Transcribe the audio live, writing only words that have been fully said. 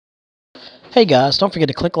Hey guys, don't forget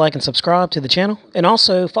to click like and subscribe to the channel, and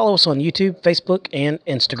also follow us on YouTube, Facebook, and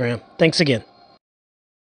Instagram. Thanks again.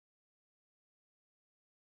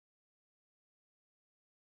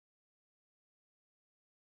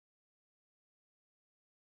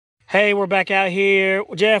 Hey, we're back out here.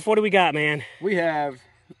 Jeff, what do we got, man? We have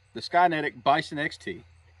the Skynetic Bison XT.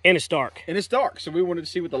 And it's dark. And it's dark, so we wanted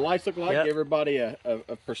to see what the lights look like, Yep. give everybody a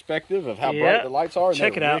perspective of how bright the lights are.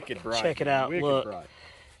 Check it out. Bright, Check it out. Look. Bright.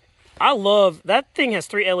 I love, that thing has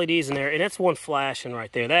 3 LEDs in there, and that's one flashing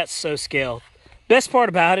right there. That's so scale. Best part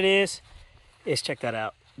about it is check that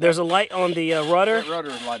out. There's a light on the rudder. That rudder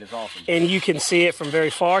light is awesome. And you can see it from very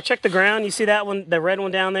far. Check the ground. You see that one, the red one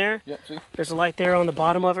down there? Yep, see? There's a light there on the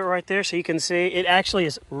bottom of it right there, so you can see. It actually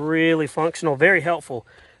is really functional, very helpful.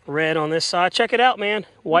 Red on this side. Check it out, man.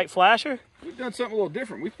 White flasher. We've done something a little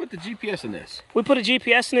different. We put the GPS in this. We put a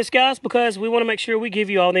GPS in this, guys, because we want to make sure we give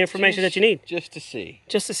you all the information that you need. Just to see.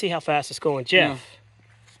 Just to see how fast it's going. Jeff,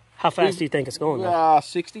 how fast do you think it's going now?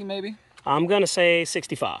 60 maybe? I'm going to say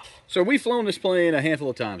 65. So we've flown this plane a handful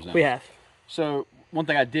of times now. We have. So one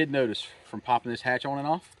thing I did notice from popping this hatch on and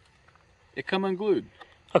off, it come unglued.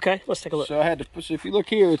 Okay, let's take a look. So I had to, so if you look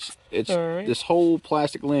here, it's right. This whole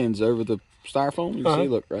plastic lens over the styrofoam. You can see,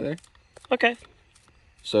 look, right there. Okay.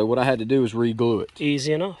 So what I had to do is re-glue it.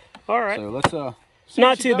 Easy enough. All right. So let's see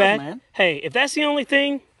not too goes, bad. Man. Hey, if that's the only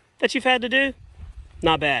thing that you've had to do,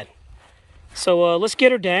 not bad. So let's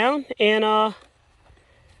get her down, and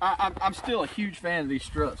I'm still a huge fan of these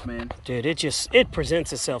struts, man. dude, it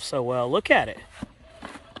presents itself so well. Look at it.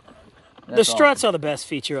 That's the struts awesome. are the best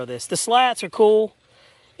feature of this. The slats are cool,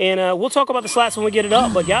 and we'll talk about the slats when we get it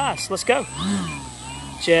up. But guys, let's go.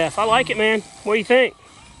 Jeff, I like it, man. What do you think?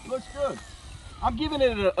 Looks good. I'm giving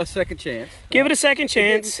it a second chance. Give it a second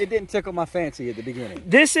chance. It didn't tickle my fancy at the beginning.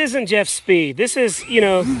 This isn't Jeff's speed. This is, you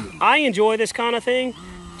know, I enjoy this kind of thing.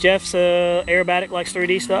 Jeff's aerobatic, likes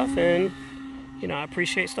 3D stuff, and, you know, I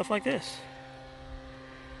appreciate stuff like this.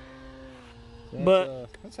 So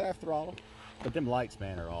that's half throttle. But them lights,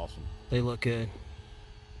 man, are awesome. They look good.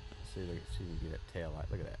 Let's see if we can get that tail light.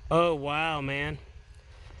 Look at that. Oh, wow, man.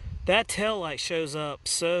 That tail light shows up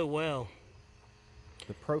so well.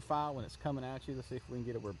 The profile when it's coming at you, let's see if we can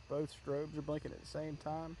get it where both strobes are blinking at the same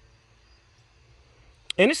time.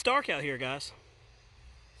 And it's dark out here, guys.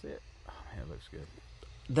 See it? Oh, man, it looks good.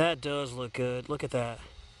 That does look good. Look at that.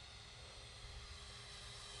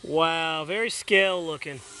 Wow, very scale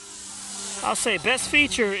looking. I'll say best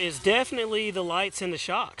feature is definitely the lights and the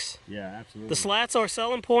shocks. Yeah, absolutely. The slats are a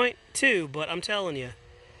selling point too, but I'm telling you,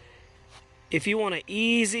 if you want an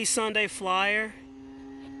easy Sunday flyer,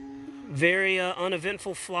 very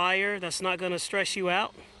uneventful flyer that's not going to stress you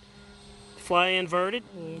out, fly inverted.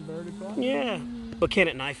 Inverted fly? Yeah. But can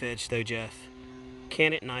it knife edge though, Jeff?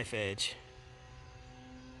 Can it knife edge?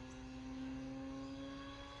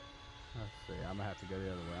 Let's see, I'm going to have to go the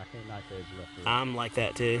other way. I can't knife edge left or right. I'm like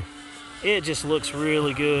that too. It just looks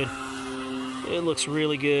really good. It looks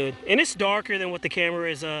really good. And it's darker than what the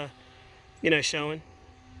camera is, you know, showing.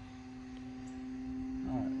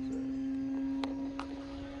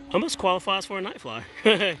 Almost qualifies for a night fly.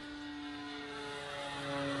 Alright.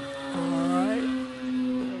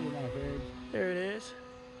 There it is.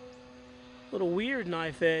 Little weird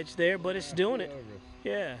knife edge there, but it's doing it.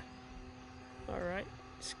 Yeah. Alright.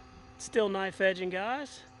 Still knife edging,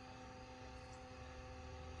 guys.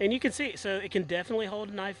 And you can see, so it can definitely hold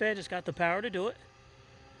a knife edge. It's got the power to do it.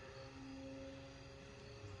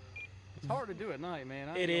 It's hard to do at night,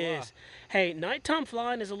 man. It is. Hey, nighttime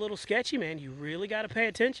flying is a little sketchy, man. You really got to pay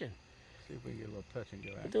attention. See if we can get a little touch and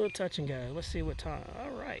go out. Do a touch and go. Let's see what time.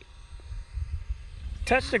 All right.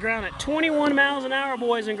 Touch the ground at 21 miles an hour,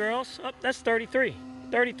 boys and girls. Oh, that's 33.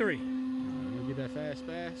 33. You get that fast?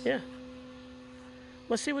 Yeah.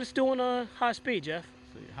 Let's see what it's doing high speed, Jeff.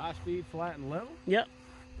 See, high speed, flat, and level? Yep.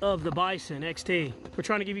 Of the Bison XT. We're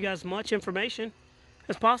trying to give you guys as much information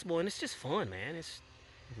as possible, and it's just fun, man. This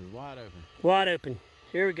is wide open. Wide open.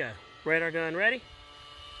 Here we go. Radar gun ready.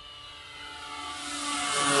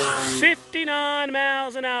 59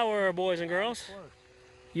 miles an hour, boys and girls.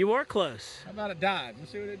 You were close. How about a dive?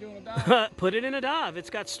 Let's see what they do on a dive. Put it in a dive. It's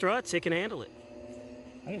got struts. It can handle it.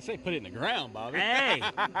 I didn't say put it in the ground, Bobby. Hey.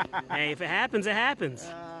 Hey, if it happens, it happens.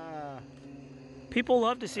 People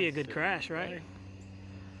love to see a good crash, right? Ready?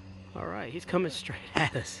 All right. He's coming straight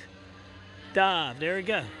at us. Dive. There we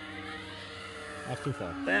go. That's too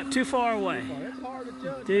far. Too far away. It's hard to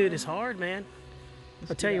judge. Dude, it's hard, man.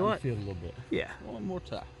 I'll tell you what. Feel a little bit. Yeah. One more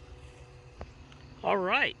time. All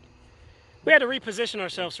right. We had to reposition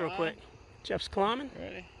ourselves real quick. Jeff's climbing.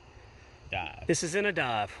 Ready? Dive. This is in a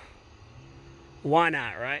dive. Why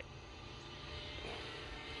not, right?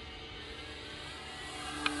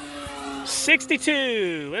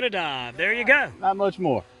 62 in a dive. There you go. Not much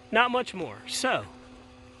more. Not much more. So,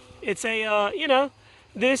 it's a, you know,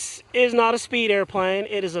 this is not a speed airplane.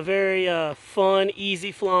 It is a very fun,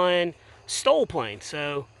 easy flying STOL plane.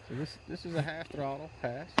 So this is a half throttle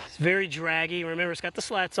pass. it's very draggy. Remember, it's got the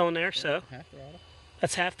slats on there, so Half throttle.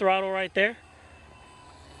 that's half throttle right there.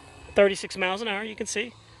 36 miles an hour, you can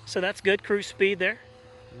see. So that's good cruise speed there.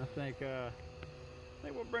 And I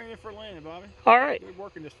think we'll bring it for landing, Bobby. All right. We're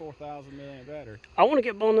working this 4,000 milliamp battery. I want to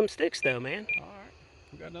get one of them sticks though, man. All right.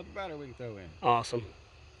 We got another battery we can throw in. Awesome.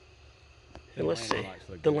 And let's see.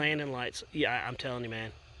 The good. landing lights. Yeah, I'm telling you,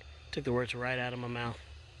 man. Took the words right out of my mouth.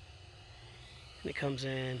 And it comes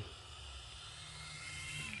in.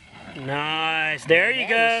 Nice. There you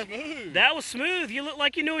go. Smooth. That was smooth. You look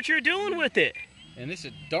like you knew what you were doing with it. And this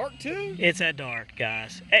is dark too? It's at dark,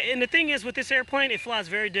 guys. And the thing is, with this airplane, it flies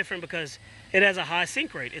very different because it has a high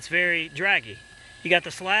sink rate. It's very draggy. You got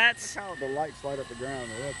the slats. Look how the lights light up the ground.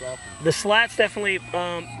 That's awesome. The slats definitely,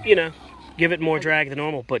 you know, give it more drag than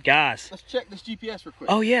normal. But guys, let's check this GPS real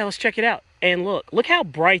quick. oh yeah, let's check it out. And look how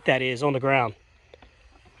bright that is on the ground.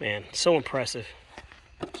 Man, so impressive.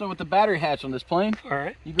 So with the battery hatch on this plane, All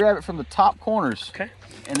right. you grab it from the top corners. Okay.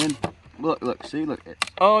 And then look, see, look.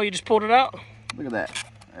 Oh, you just pulled it out? Look at that.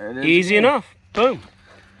 There it is. Easy enough. Boom.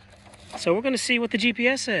 So we're gonna see what the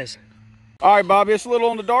GPS says. All right, Bobby, it's a little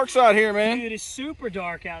on the dark side here, man. Dude, it's super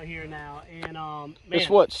dark out here now, and man. It's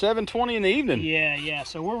what, 7:20 in the evening? Yeah.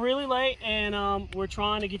 So we're really late, and we're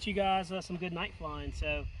trying to get you guys some good night flying.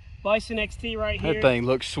 So Bison XT right here. That thing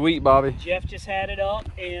looks sweet, Bobby. Jeff just had it up,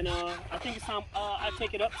 and I think it's time I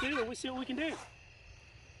take it up too, and we see what we can do.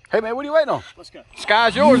 Hey, man, what are you waiting on? Let's go.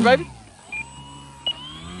 Sky's yours, baby.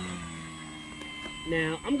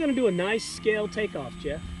 Now, I'm going to do a nice scale takeoff,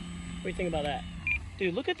 Jeff. What do you think about that?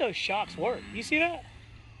 Dude, look at those shocks work. You see that?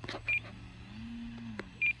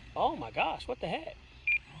 Oh my gosh, what the heck?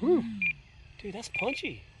 Whew. Dude, that's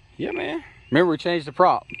punchy. Yeah, man. Remember, we changed the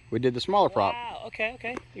prop. We did the smaller prop. Wow,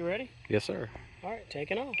 okay. You ready? Yes, sir. All right,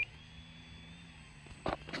 taking off.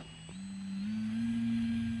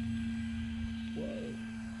 Whoa.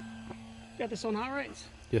 Got this on high rates?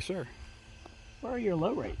 Yes, sir. Where are your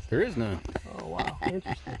low rates? There is none. Oh, wow,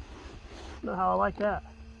 interesting. Know how I like that.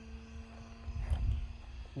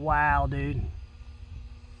 Wow, dude.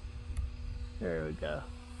 There we go.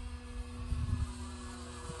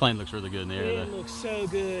 The plane looks really good in the air, It looks so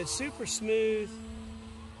good, super smooth.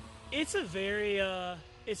 It's a very,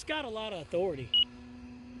 it's got a lot of authority.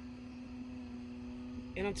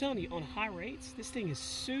 And I'm telling you, on high rates, this thing is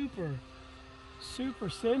super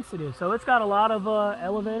sensitive. So it's got a lot of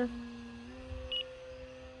elevator.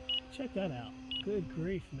 Check that out. Good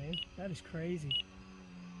grief, man. That is crazy.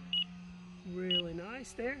 Really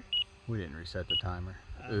nice there. We didn't reset the timer.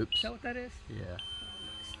 Oops. Is that what that is? Yeah. Oh,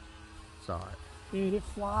 nice. Saw it. Dude, it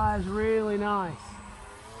flies really nice.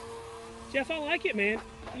 Jeff, I like it, man.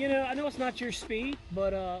 You know, I know it's not your speed,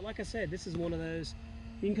 but like I said, this is one of those.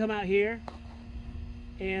 You can come out here,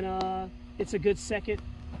 and it's a good second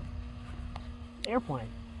airplane.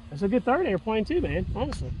 It's a good third airplane too, man,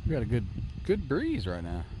 honestly. We got a good breeze right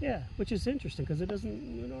now. Yeah, which is interesting because we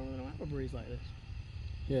normally don't have a breeze like this.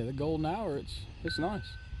 Yeah, the golden hour, it's nice.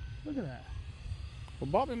 Look at that. Well,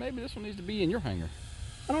 Bobby, maybe this one needs to be in your hangar.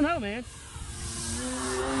 I don't know, man.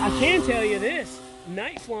 I can tell you this.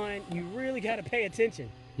 Night flying, you really got to pay attention.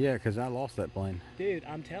 Yeah, because I lost that plane. Dude,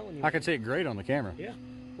 I'm telling you. I can see it great on the camera. Yeah.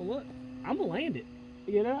 Well, look, I'm going to land it.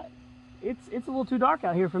 You know, it's a little too dark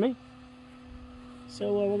out here for me.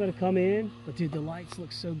 So we're going to come in. But, dude, the lights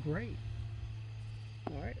look so great.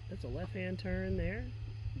 All right, that's a left-hand turn there.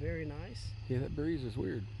 Very nice. Yeah, that breeze is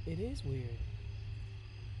weird. It is weird.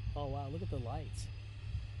 Oh, wow, look at the lights.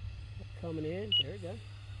 Coming in. There we go.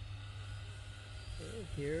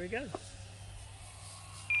 Here we go.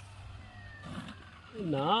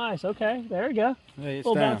 Nice. Okay, there we go. Hey, it's A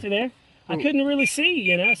little down. bouncy there. I couldn't really see,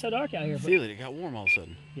 you know, it's so dark out here. But Feel it. It got warm all of a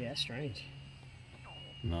sudden. yeah, it's strange.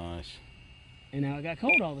 Nice. And now it got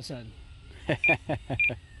cold all of a sudden.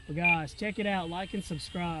 But guys, check it out. Like and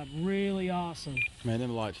subscribe. Really awesome. Man,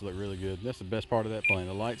 them lights look really good. That's the best part of that plane,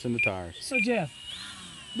 the lights and the tires. So, Jeff,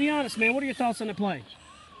 be honest, man. What are your thoughts on the plane?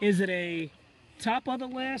 Is it a top of the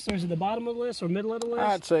list, or is it the bottom of the list, or middle of the list?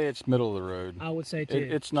 I'd say it's middle of the road. I would say, too.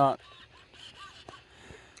 It's not...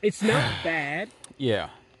 It's not bad. Yeah.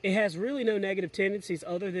 It has really no negative tendencies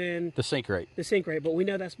other than The sink rate. the sink rate, but we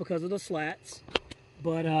know that's because of the slats.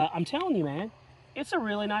 But I'm telling you, man, it's a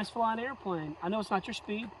really nice flying airplane. I know it's not your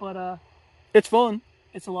speed, but It's fun.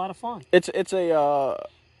 it's a lot of fun. It's a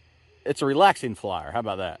relaxing flyer. How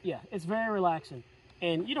about that? Yeah, it's very relaxing.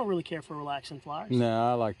 and you don't really care for relaxing flyers.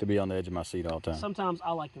 No, I like to be on the edge of my seat all the time. Sometimes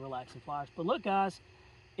I like the relaxing flyers. But look, guys,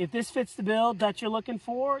 if this fits the build that you're looking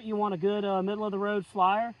for, you want a good middle-of-the-road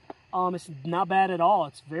flyer, it's not bad at all.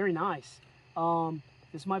 It's very nice.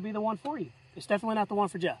 This might be the one for you. It's definitely not the one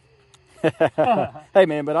for Jeff. Hey,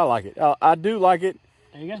 man, but I like it. I do like it.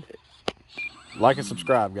 There you go. Like and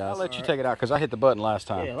subscribe, guys. I'll let you take it out because I hit the button last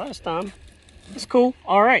time. Yeah, last time. That's cool.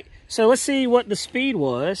 All right. So let's see what the speed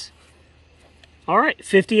was. All right,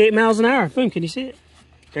 58 miles an hour. Boom, can you see it?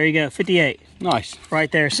 There you go, 58. Nice.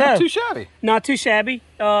 Right there. So not too shabby. Not too shabby.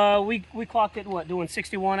 We clocked it, what, doing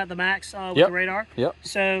 61 at the max with the radar? Yep.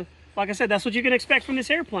 So, like I said, that's what you can expect from this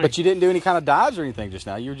airplane. But you didn't do any kind of dives or anything just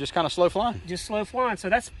now. You were just kind of slow flying. Just slow flying. So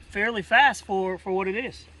that's fairly fast for what it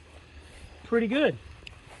is. Pretty good.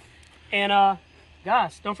 And,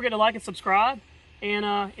 guys, don't forget to like and subscribe.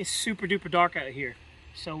 And it's super duper dark out here.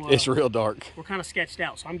 So it's real dark. We're kind of sketched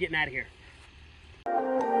out, so I'm getting out of here.